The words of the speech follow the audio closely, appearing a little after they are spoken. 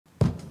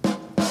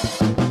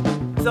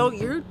So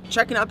you're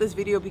checking out this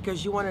video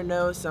because you want to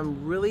know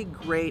some really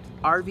great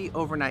RV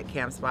overnight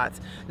camp spots.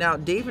 Now,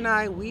 Dave and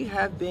I, we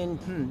have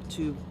been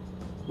to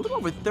a little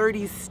over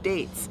 30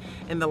 states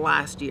in the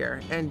last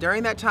year. And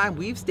during that time,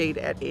 we've stayed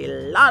at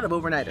a lot of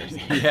overnighters.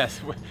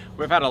 Yes,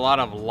 we've had a lot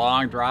of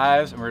long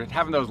drives, and we're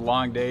having those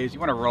long days.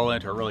 You want to roll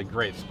into a really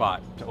great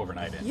spot to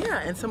overnight in. Yeah,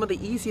 and some of the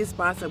easiest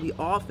spots that we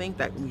all think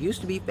that used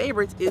to be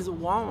favorites is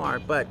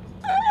Walmart, but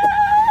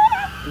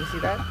do you see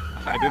that?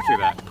 I did see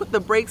that. Put the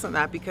brakes on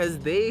that because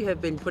they have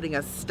been putting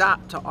a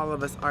stop to all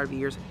of us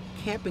RVers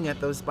camping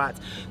at those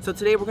spots. So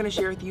today we're going to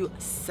share with you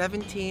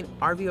 17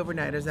 RV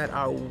overnighters that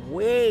are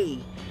way,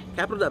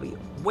 capital W,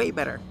 way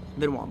better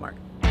than Walmart.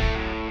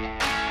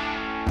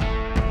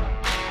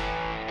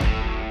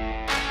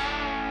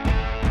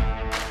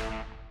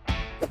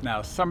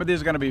 Now, some of these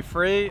are going to be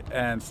free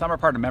and some are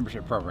part of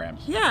membership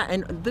programs. Yeah,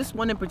 and this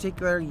one in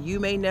particular, you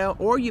may know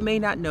or you may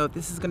not know if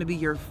this is going to be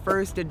your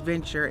first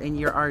adventure in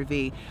your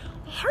RV.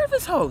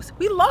 Harvest Hosts.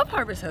 We love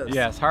Harvest Hosts.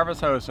 Yes,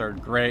 Harvest Hosts are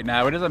great.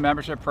 Now, it is a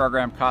membership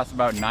program, costs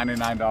about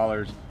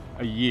 $99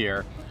 a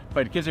year,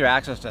 but it gives you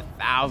access to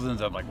thousands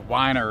of like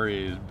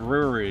wineries,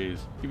 breweries,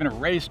 even a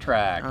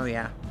racetrack. Oh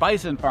yeah.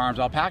 Bison farms,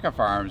 alpaca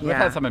farms. Yeah. We've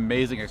had some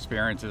amazing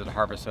experiences at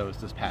Harvest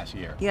Hosts this past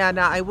year. Yeah,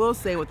 now I will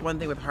say with one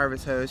thing with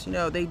Harvest Hosts, you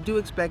know, they do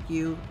expect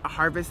you a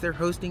harvest, they're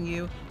hosting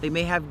you, they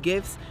may have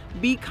gifts.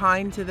 Be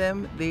kind to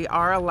them. They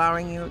are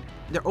allowing you,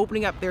 they're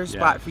opening up their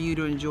spot for you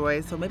to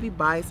enjoy. So maybe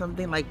buy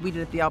something like we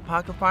did at the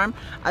alpaca farm.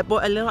 I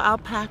bought a little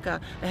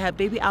alpaca that had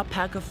baby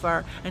alpaca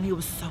fur and he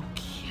was so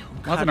cute.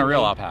 It wasn't a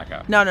real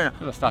alpaca. No, no, no.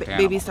 It was a stuffed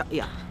animal.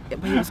 Yeah,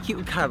 but he was cute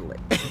and cuddly.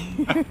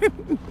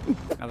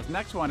 Now this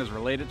next one is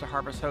related to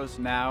Harvest Hosts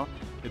now.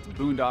 It's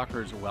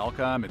Boondockers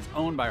Welcome. It's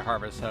owned by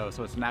Harvest Hosts,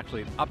 so it's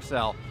actually an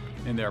upsell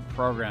in their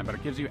program, but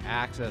it gives you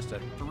access to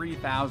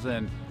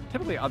 3,000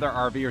 typically other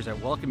RVers that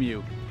welcome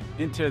you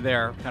into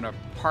their kind of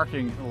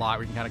parking lot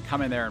where you can kind of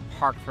come in there and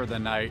park for the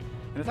night.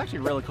 And it's actually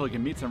really cool. You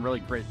can meet some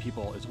really great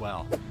people as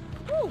well.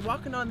 Ooh,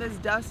 walking on this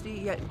dusty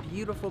yet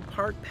beautiful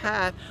park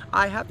path,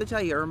 I have to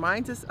tell you, it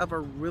reminds us of a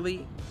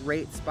really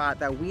great spot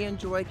that we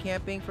enjoy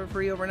camping for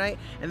free overnight,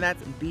 and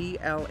that's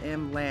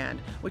BLM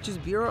Land, which is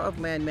Bureau of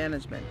Land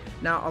Management.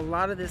 Now, a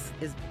lot of this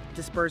is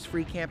dispersed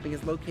free camping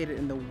is located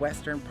in the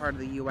western part of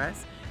the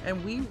U.S.,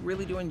 and we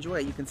really do enjoy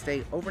it. You can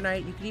stay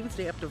overnight, you can even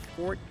stay up to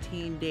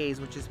 14 days,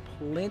 which is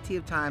plenty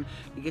of time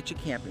to get you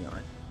camping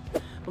on.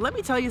 But let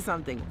me tell you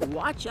something,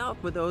 watch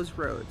out for those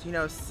roads. You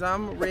know,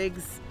 some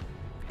rigs,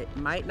 it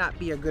might not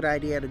be a good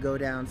idea to go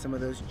down some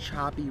of those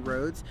choppy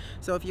roads.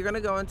 So if you're gonna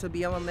go into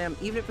BLM,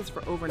 even if it's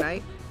for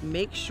overnight,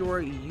 make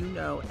sure you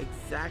know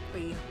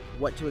exactly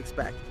what to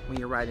expect when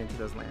you ride into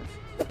those lands.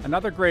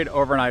 Another great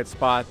overnight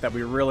spot that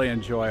we really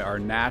enjoy are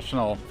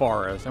national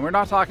forests. And we're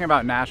not talking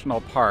about national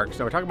parks,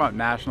 so we're talking about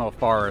national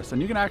forests.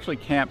 And you can actually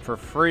camp for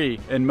free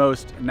in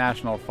most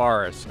national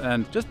forests.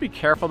 And just be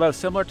careful though,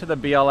 similar to the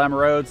BLM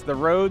roads, the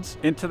roads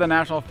into the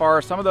national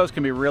forest, some of those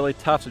can be really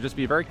tough, so just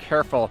be very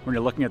careful when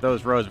you're looking at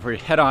those roads before you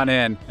head on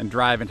in and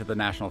drive into the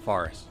national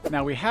forest.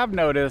 Now we have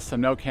noticed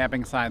some no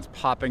camping signs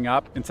popping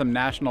up in some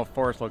national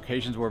forest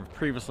locations where we've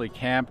previously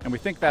camped, and we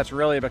think that's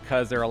really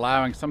because they're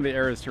allowing some of the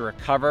areas to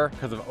recover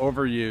because of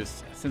overuse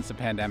since the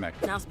pandemic.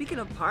 Now, speaking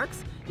of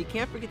parks, you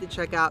can't forget to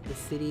check out the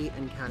city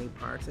and county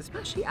parks,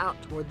 especially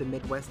out toward the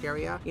Midwest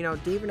area. You know,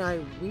 Dave and I,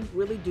 we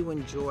really do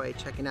enjoy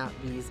checking out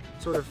these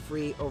sort of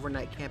free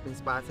overnight camping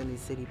spots in these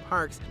city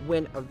parks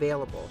when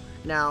available.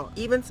 Now,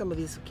 even some of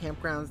these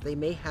campgrounds, they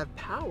may have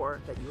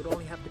power that you would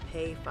only have to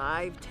pay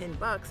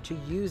 $5–10 to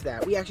use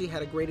that. We actually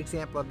had a great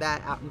example of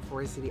that out in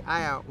Forest City,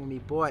 Iowa, when we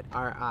bought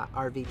our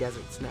RV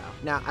Desert Snow.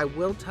 Now, I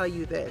will tell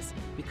you this,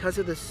 because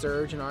of the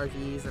surge in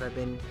RVs that have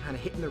been kind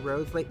of hitting the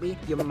roads lately,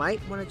 you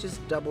might want to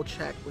just double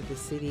check with the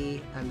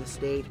city and the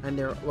state and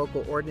their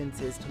local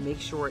ordinances to make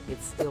sure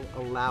it's still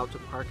allowed to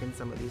park in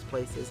some of these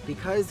places,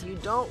 because you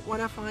don't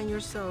want to find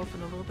yourself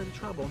in a little bit of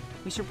trouble.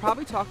 We should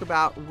probably talk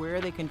about where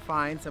they can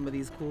find some of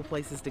these cool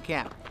places to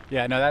camp.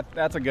 Yeah, no,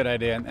 that's a good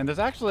idea. And there's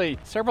actually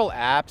several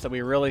apps that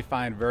we really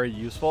find very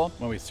useful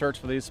when we search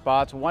for these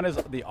spots. One is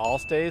the All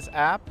Stays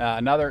app.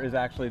 Another is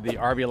actually the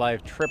RV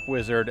Life Trip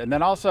Wizard. And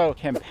then also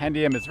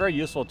Campendium is very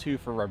useful too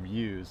for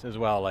reviews as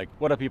well. Like,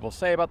 what do people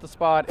say about the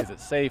spot? Is it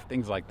safe?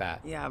 Things like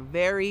that. Yeah,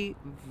 very,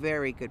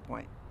 very good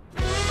point.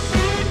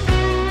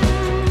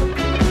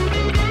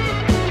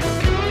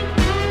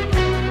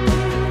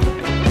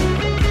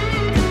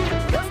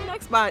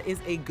 Spot is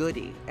a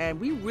goodie, and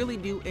we really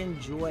do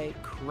enjoy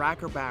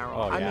Cracker Barrel.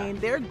 Oh, yeah. I mean,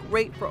 they're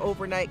great for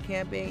overnight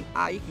camping.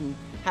 You can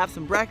have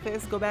some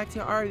breakfast, go back to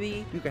your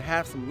RV. You can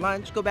have some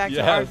lunch, go back to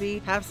your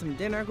RV. Have some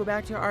dinner, go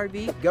back to your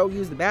RV. Go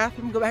use the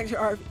bathroom, go back to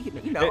your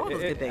RV. You know, all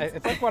those good things.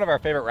 It's like one of our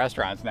favorite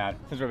restaurants now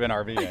since we've been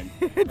RVing.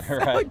 It's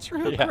right? So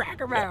true, yeah.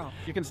 Cracker Barrel.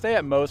 Yeah. You can stay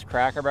at most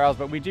Cracker Barrels,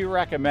 but we do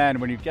recommend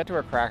when you get to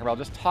a Cracker Barrel,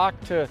 just talk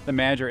to the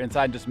manager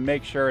inside and just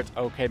make sure it's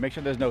okay. Make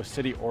sure there's no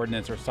city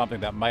ordinance or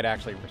something that might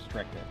actually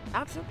restrict it.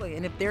 Absolutely,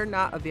 and if they're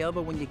not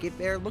available when you get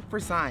there, look for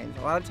signs.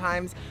 A lot of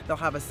times they'll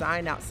have a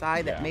sign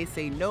outside that may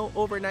say no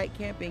overnight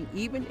camping,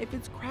 even if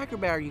it's Cracker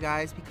Barrel, you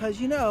guys, because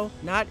you know,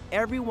 not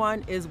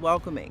everyone is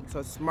welcoming, so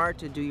it's smart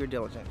to do your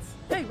diligence.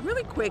 Hey,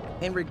 really quick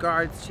in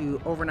regards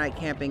to overnight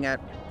camping at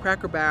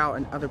Cracker Barrel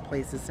and other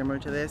places similar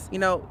to this, you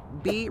know,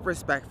 be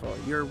respectful.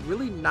 You're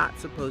really not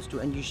supposed to,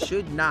 and you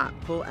should not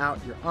pull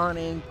out your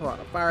awning, pull out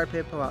a fire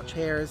pit, pull out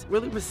chairs.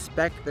 Really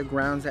respect the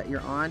grounds that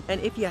you're on.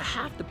 And if you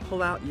have to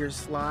pull out your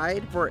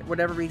slide for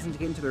whatever reason to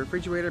get into the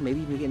refrigerator,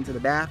 maybe even get into the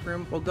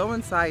bathroom, well, go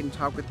inside and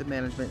talk with the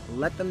management.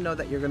 Let them know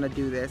that you're gonna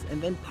do this,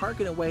 and then park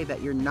in a way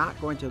that you're not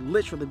going to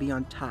literally be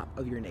on top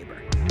of your neighbor.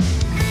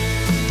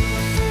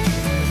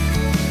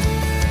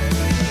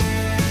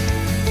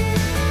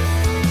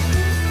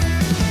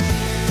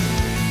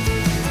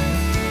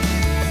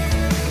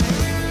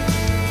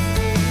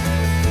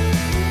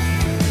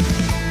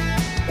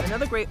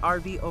 Another great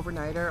RV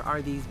overnighter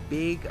are these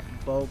big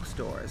bulk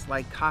stores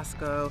like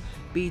Costco,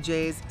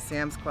 BJ's,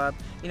 Sam's Club.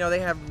 You know, they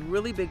have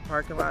really big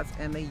parking lots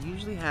and they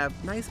usually have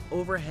nice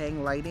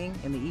overhang lighting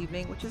in the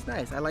evening, which is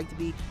nice. I like to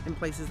be in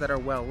places that are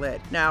well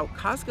lit. Now,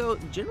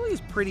 Costco generally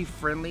is pretty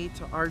friendly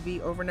to RV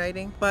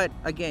overnighting, but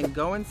again,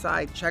 go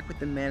inside, check with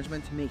the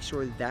management to make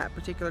sure that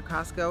particular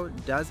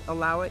Costco does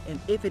allow it. And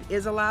if it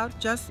is allowed,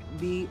 just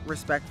be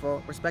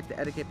respectful, respect the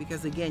etiquette,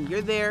 because again,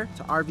 you're there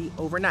to RV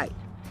overnight,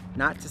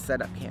 not to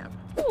set up camp.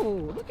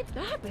 Oh, look at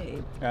that,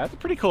 babe. Yeah, that's a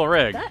pretty cool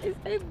rig. That is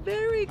a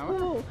very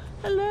cool.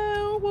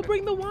 Hello, we'll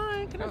bring the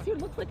wine. Can I see what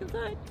it looks like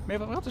inside?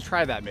 Maybe we'll have to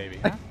try that maybe,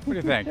 huh? What do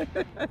you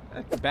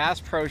think? Bass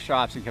Pro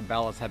Shops and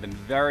Cabela's have been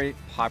very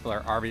popular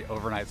RV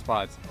overnight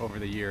spots over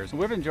the years.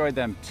 We've enjoyed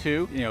them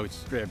too. You know,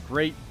 they have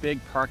great big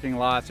parking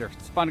lots.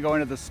 It's fun going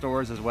to the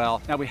stores as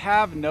well. Now we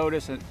have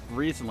noticed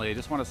recently, I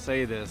just want to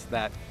say this,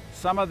 that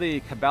some of the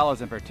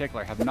Cabela's in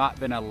particular have not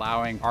been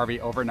allowing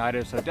RV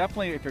overnighters. So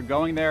definitely if you're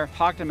going there,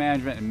 talk to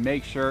management and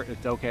make sure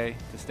it's okay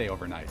to stay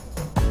overnight.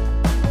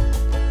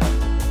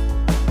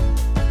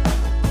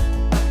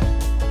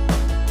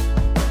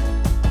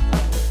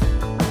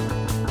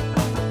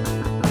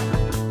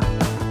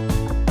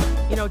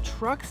 You know,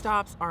 truck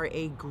stops are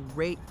a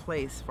great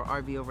place for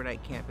RV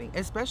overnight camping,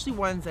 especially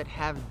ones that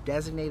have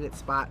designated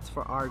spots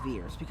for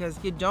RVers, because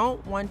you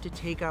don't want to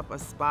take up a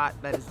spot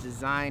that is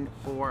designed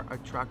for a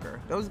trucker.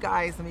 Those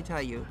guys, let me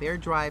tell you, they're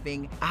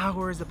driving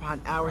hours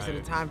upon hours at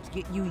a time to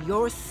get you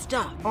your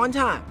stuff on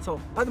time. So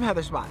let them have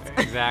their spots.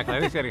 Exactly. I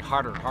think it's getting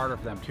harder and harder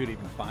for them too to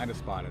even find a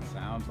spot, it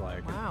sounds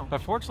like. Wow.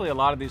 But fortunately, a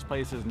lot of these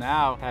places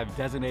now have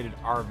designated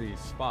RV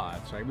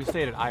spots, right? We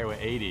stayed at Iowa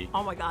 80.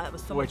 Oh my God, that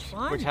was so much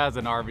fun. Which has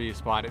an RV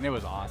spot, and it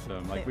was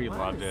awesome. Like, we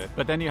loved it.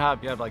 But then you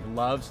have like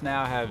Loves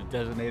now have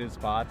designated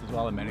spots as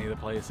well in many of the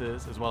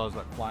places, as well as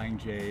like Flying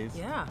J's.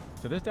 Yeah.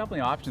 So there's definitely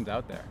options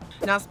out there.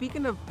 Now,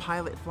 speaking of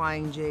Pilot,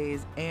 Flying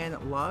J's, and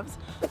Loves,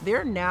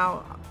 they're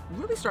now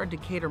really starting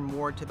to cater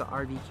more to the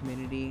RV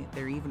community.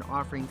 They're even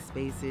offering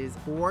spaces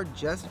for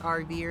just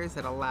RVers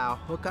that allow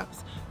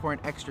hookups for an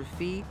extra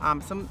fee.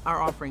 Some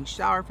are offering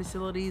shower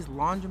facilities,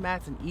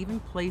 laundromats, and even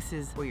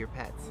places for your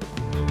pets.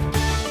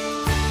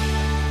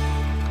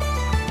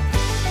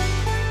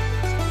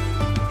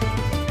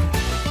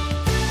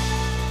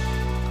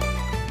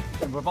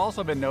 We've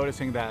also been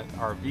noticing that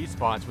RV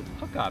spots with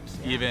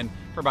hookups, even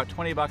for about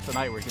 20 bucks a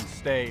night, where you can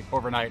stay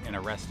overnight in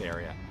a rest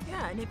area.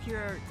 Yeah, and if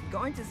you're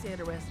going to stay at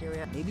a rest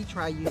area, maybe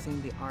try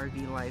using the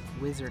RV Life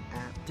Wizard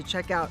app to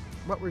check out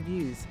what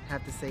reviews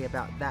have to say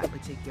about that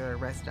particular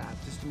rest stop,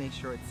 just to make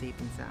sure it's safe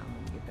and sound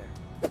when you get there.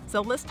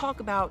 So let's talk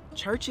about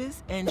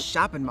churches and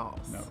shopping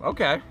malls. No.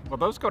 Okay, well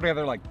those go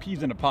together like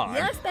peas in a pod.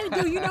 Yes, they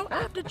do. You know,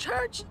 after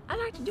church, I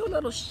like to do a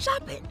little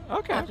shopping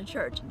after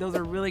church. Those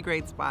are really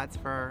great spots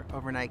for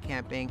overnight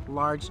camping,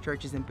 large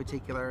churches in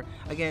particular.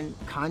 Again,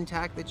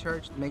 contact the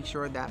church, make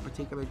sure that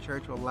particular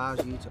church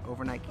allows you to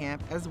overnight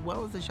camp, as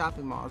well as the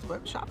shopping malls.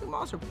 But shopping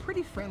malls are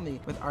pretty friendly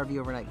with RV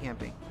overnight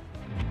camping.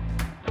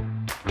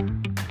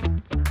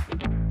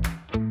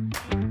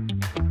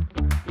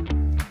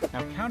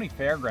 Now, county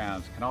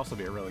fairgrounds can also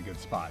be a really good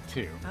spot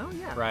too. Oh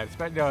yeah. Right,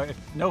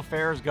 if no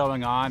fairs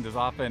going on, there's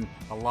often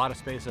a lot of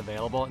space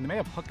available, and they may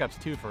have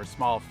hookups too for a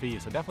small fee,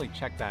 so definitely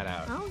check that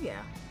out. Oh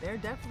yeah, they're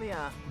definitely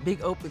a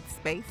big open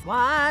space.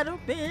 Wide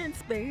open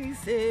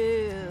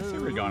spaces.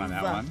 So we're going on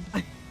that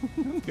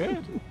one.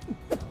 Good.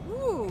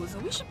 Ooh, so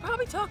we should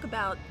probably talk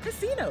about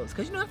casinos,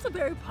 because you know that's a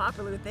very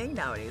popular thing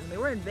nowadays. I mean,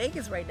 we're in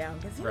Vegas right now,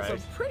 and casinos are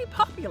pretty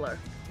popular.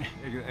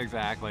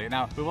 Exactly.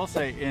 Now, we will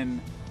say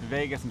in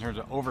Vegas, in terms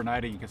of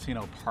overnighting a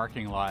casino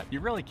parking lot, you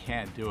really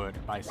can't do it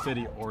by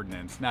city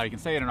ordinance. Now, you can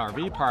stay at an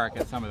RV park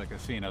at some of the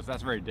casinos.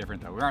 That's very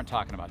different, though. We aren't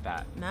talking about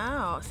that.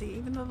 No. See,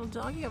 even the little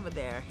doggy over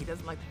there, he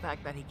doesn't like the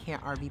fact that he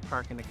can't RV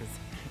park in a casino.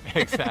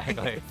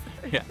 Exactly.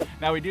 Yeah.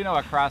 Now, we do know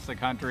across the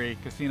country,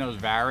 casinos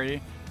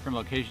vary from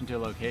location to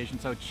location,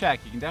 so check.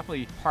 You can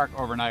definitely park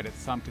overnight at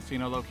some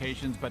casino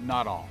locations, but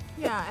not all.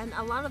 Yeah, and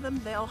a lot of them,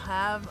 they'll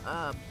have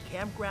a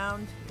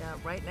campground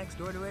right next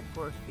door to it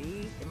for a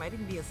fee. It might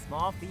even be a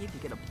small fee if you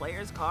get a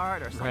player's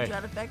card or something to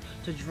that effect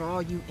to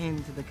draw you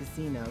into the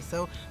casino.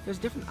 So there's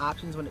different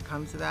options when it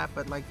comes to that,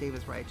 but like Dave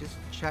is right, just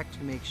check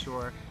to make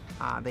sure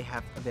they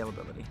have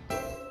availability.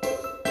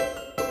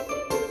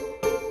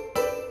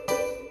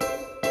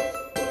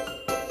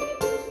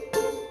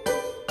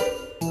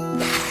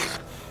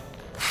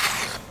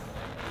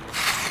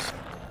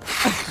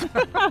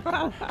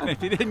 And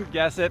if you didn't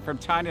guess it, from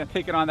Tanya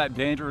taking on that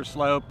dangerous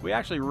slope, we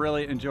actually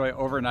really enjoy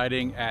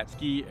overnighting at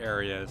ski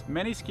areas.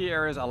 Many ski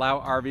areas allow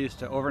RVs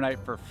to overnight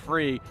for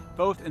free,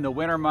 both in the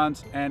winter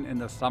months and in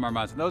the summer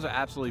months. And those are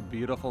absolutely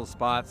beautiful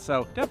spots.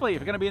 So definitely,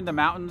 if you're gonna be in the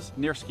mountains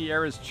near ski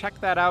areas, check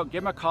that out,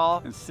 give them a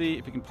call and see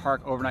if you can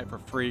park overnight for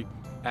free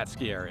at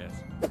ski areas.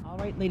 All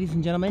right, ladies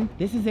and gentlemen,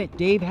 this is it.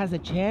 Dave has a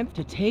chance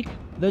to take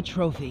the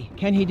trophy.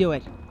 Can he do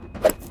it?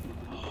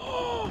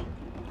 Oh!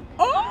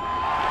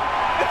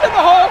 It's in the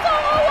hole!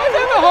 It's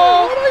in the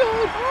hole!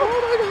 Oh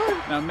my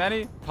God! Now,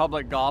 many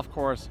public golf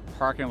course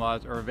parking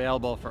lots are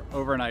available for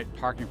overnight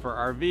parking for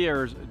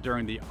RVers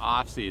during the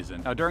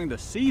off-season. Now, during the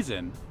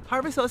season,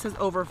 Harvest Hills has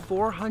over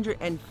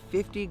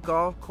 450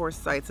 golf course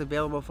sites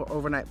available for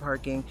overnight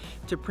parking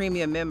to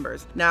premium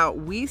members. Now,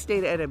 we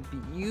stayed at a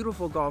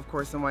beautiful golf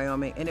course in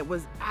Wyoming, and it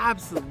was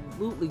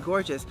absolutely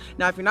gorgeous.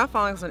 Now, if you're not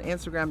following us on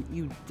Instagram,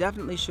 you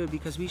definitely should,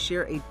 because we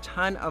share a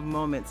ton of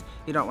moments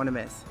you don't want to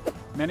miss.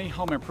 many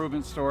home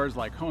improvement stores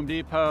like Home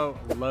Depot,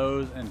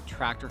 Lowe's, and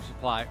Tractor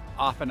Supply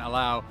often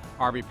allow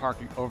RV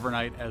parking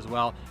overnight as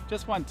well.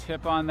 Just one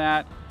tip on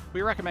that.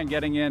 We recommend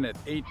getting in at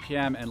 8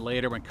 p.m. and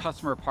later when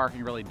customer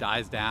parking really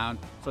dies down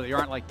so that you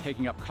aren't like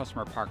taking up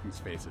customer parking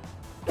spaces.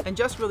 And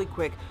just really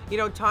quick, you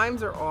know,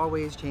 times are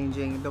always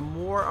changing. The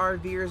more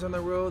RVers on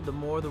the road, the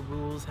more the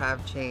rules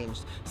have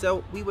changed.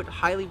 So we would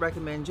highly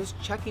recommend just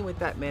checking with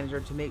that manager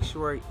to make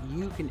sure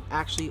you can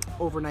actually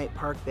overnight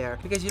park there,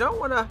 because you don't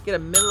want to get a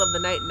middle of the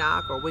night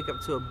knock or wake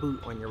up to a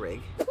boot on your rig.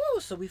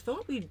 Woo, so we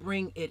thought we'd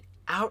bring it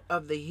out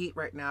of the heat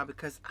right now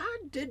because I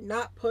did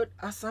not put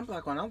a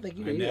sunblock on. I don't think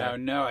you did either.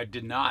 No, I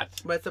did not.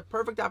 But it's a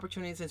perfect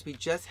opportunity, since we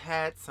just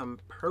had some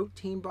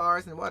protein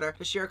bars and water,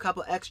 to share a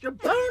couple extra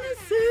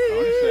bonuses.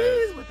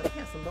 With them.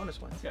 Yeah, some bonus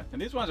ones. Yeah, and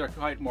these ones are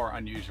quite more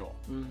unusual,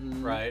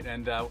 right?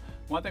 And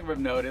one thing we've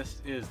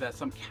noticed is that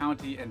some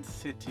county and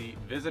city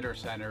visitor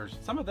centers,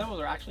 some of those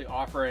are actually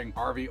offering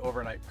RV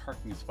overnight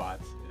parking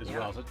spots as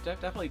well. So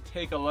definitely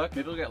take a look.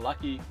 Maybe you'll get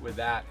lucky with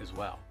that as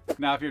well.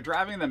 Now, if you're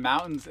driving in the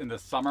mountains in the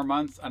summer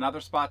months, another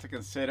spot to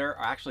consider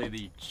are actually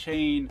the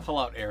chain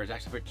pull-out areas.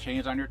 Actually put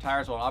chains on your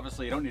tires. Well,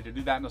 obviously you don't need to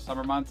do that in the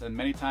summer months, and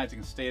many times you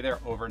can stay there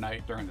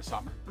overnight during the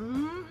summer.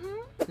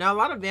 Now, a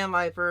lot of van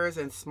lifers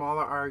and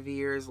smaller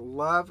RVers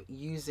love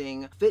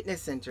using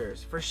fitness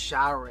centers for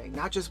showering,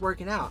 not just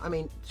working out. I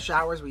mean,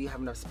 showers where you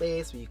have enough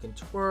space, where you can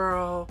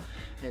twirl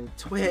and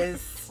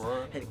twist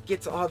and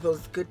get to all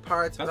those good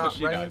parts without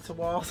running into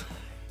walls.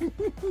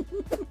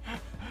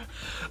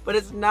 But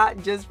it's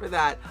not just for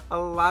that. A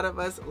lot of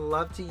us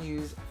love to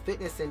use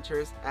fitness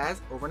centers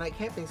as overnight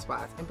camping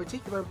spots, in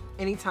particular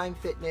Anytime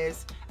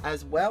Fitness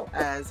as well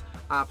as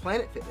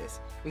Planet Fitness.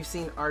 We've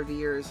seen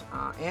RVers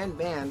and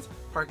vans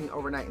parking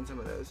overnight in some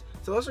of those.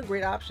 So those are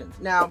great options.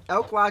 Now,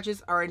 Elk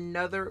Lodges are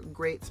another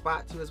great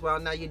spot too as well.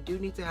 Now, you do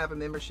need to have a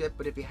membership,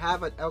 but if you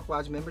have an Elk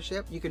Lodge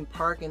membership, you can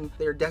park in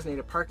their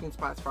designated parking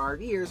spots for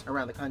RVers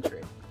around the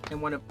country.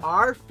 And one of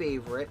our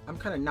favorite, I'm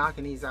kind of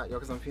knocking these out, yo,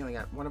 because I'm feeling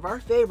it. One of our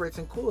favorites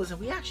and coolest, and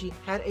we actually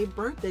had a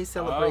birthday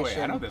celebration. Oh, wait,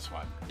 I know this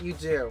one. You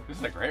do. This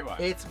is a great one.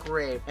 It's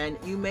great. And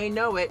you may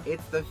know it.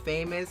 It's the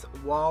famous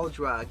wall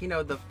drug. You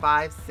know, the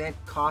 5-cent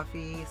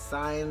coffee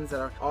signs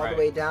that are all the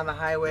way down the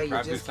highway.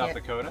 You just South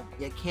Dakota.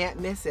 You can't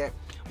miss it.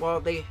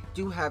 Well, they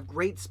do have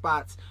great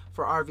spots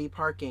for RV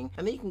parking,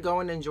 and then you can go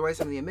and enjoy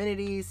some of the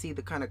amenities, see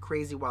the kind of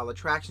crazy wild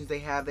attractions they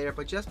have there.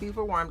 But just be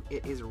forewarned,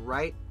 it is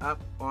right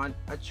up on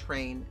a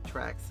train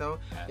track, so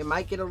it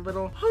might get a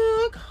little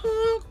honk,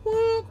 honk,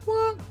 honk,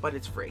 honk, but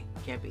it's free.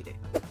 Can't beat it.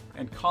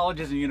 And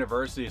colleges and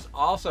universities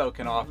also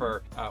can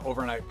offer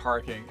overnight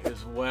parking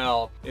as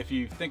well. If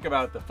you think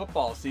about the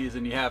football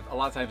season, you have a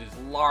lot of times these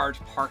large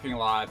parking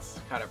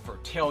lots kind of for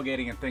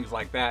tailgating and things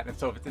like that. And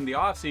so if it's in the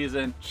off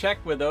season, check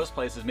with those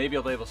places. Maybe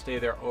you'll be able to stay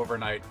there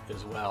overnight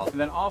as well.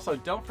 And then also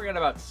don't forget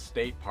about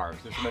state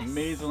parks. There's some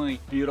amazingly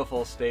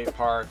beautiful state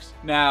parks.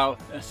 Now,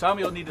 some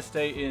you'll need to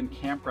stay in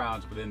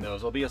campgrounds within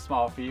those. There'll be a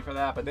small fee for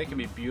that, but they can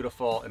be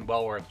beautiful and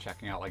well worth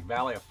checking out. Like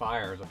Valley of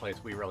Fire is a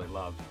place we really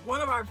love.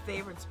 One of our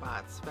favorite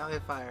spots, Valley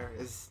of Fire,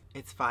 it's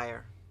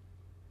fire.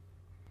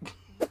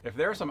 If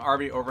there are some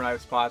RV overnight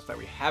spots that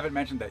we haven't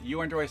mentioned that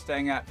you enjoy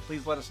staying at,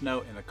 please let us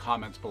know in the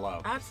comments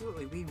below.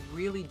 Absolutely, we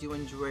really do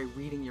enjoy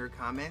reading your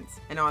comments.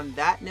 And on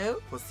that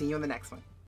note, we'll see you on the next one.